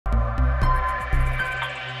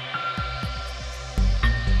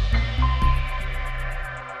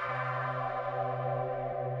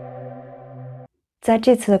在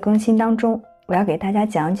这次的更新当中，我要给大家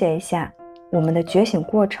讲解一下我们的觉醒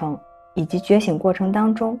过程，以及觉醒过程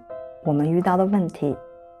当中我们遇到的问题，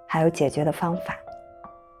还有解决的方法。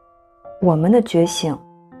我们的觉醒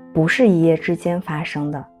不是一夜之间发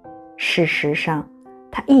生的，事实上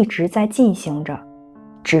它一直在进行着，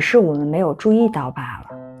只是我们没有注意到罢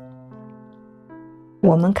了。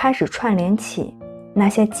我们开始串联起那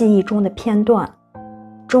些记忆中的片段，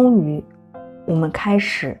终于我们开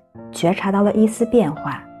始觉察到了一丝变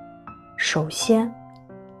化。首先，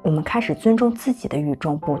我们开始尊重自己的与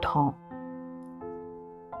众不同，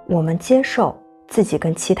我们接受自己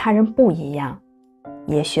跟其他人不一样，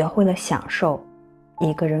也学会了享受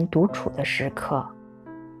一个人独处的时刻。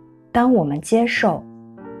当我们接受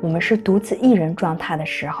我们是独自一人状态的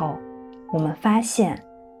时候，我们发现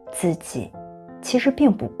自己其实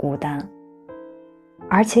并不孤单，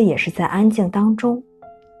而且也是在安静当中，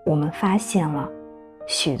我们发现了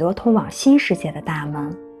许多通往新世界的大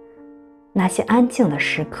门。那些安静的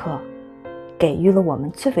时刻给予了我们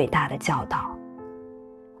最伟大的教导，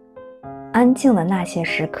安静的那些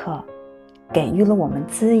时刻给予了我们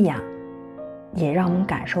滋养，也让我们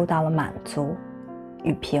感受到了满足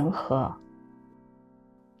与平和。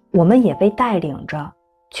我们也被带领着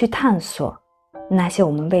去探索那些我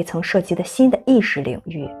们未曾涉及的新的意识领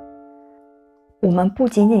域。我们不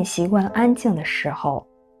仅仅习惯了安静的时候，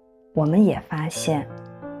我们也发现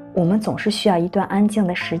我们总是需要一段安静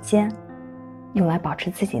的时间，用来保持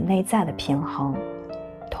自己内在的平衡，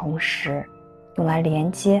同时用来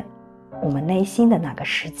连接我们内心的那个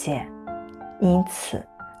世界。因此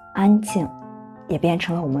安静也变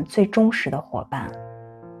成了我们最忠实的伙伴。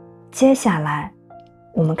接下来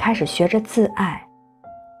我们开始学着自爱，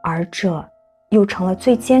而这又成了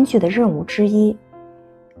最艰巨的任务之一，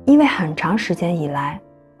因为很长时间以来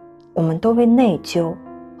我们都为内疚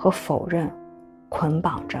和否认捆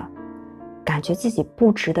绑着，感觉自己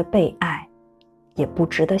不值得被爱，也不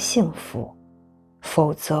值得幸福，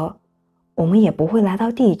否则我们也不会来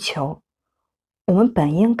到地球。我们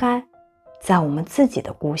本应该在我们自己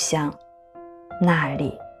的故乡，那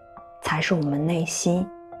里才是我们内心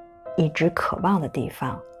一直渴望的地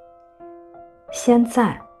方。现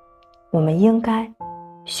在我们应该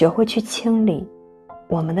学会去清理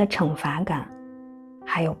我们的惩罚感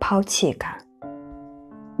还有抛弃感，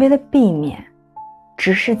为了避免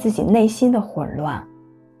直视自己内心的混乱，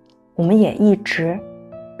我们也一直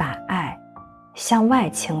把爱向外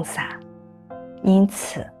倾洒。因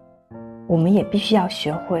此我们也必须要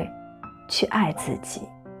学会去爱自己。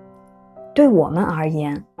对我们而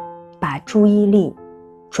言，把注意力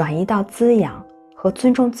转移到滋养和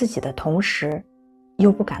尊重自己的同时，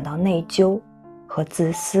又不感到内疚和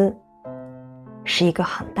自私，是一个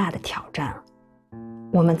很大的挑战。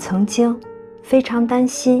我们曾经非常担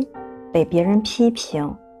心被别人批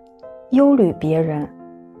评，忧虑别人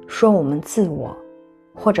说我们自我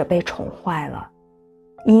或者被宠坏了，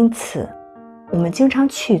因此我们经常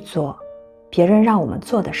去做别人让我们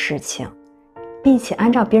做的事情，并且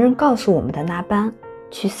按照别人告诉我们的那般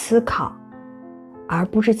去思考，而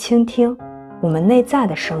不是倾听我们内在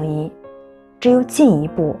的声音。这又进一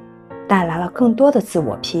步带来了更多的自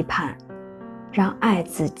我批判，让爱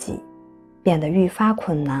自己变得愈发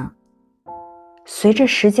困难。随着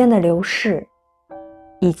时间的流逝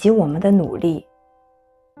以及我们的努力，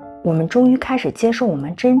我们终于开始接受我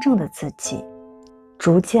们真正的自己，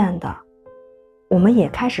逐渐的我们也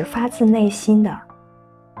开始发自内心的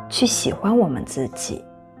去喜欢我们自己。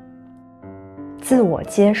自我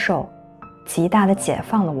接受极大的解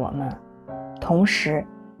放了我们，同时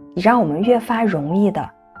也让我们越发容易的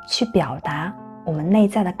去表达我们内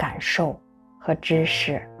在的感受和知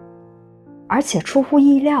识。而且出乎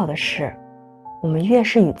意料的是，我们越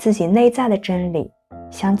是与自己内在的真理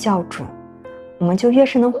相较准，我们就越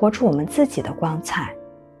是能活出我们自己的光彩。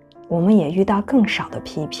我们也遇到更少的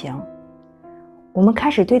批评，我们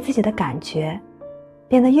开始对自己的感觉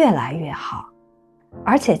变得越来越好，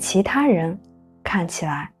而且其他人看起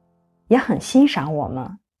来也很欣赏我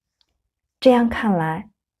们。这样看来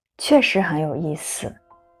确实很有意思。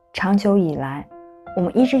长久以来，我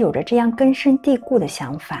们一直有着这样根深蒂固的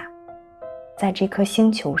想法，在这颗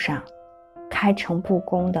星球上开诚布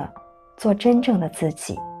公的做真正的自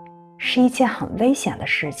己是一件很危险的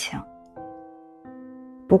事情。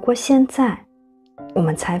不过现在我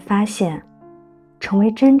们才发现，成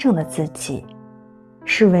为真正的自己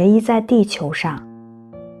是唯一在地球上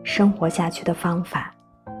生活下去的方法。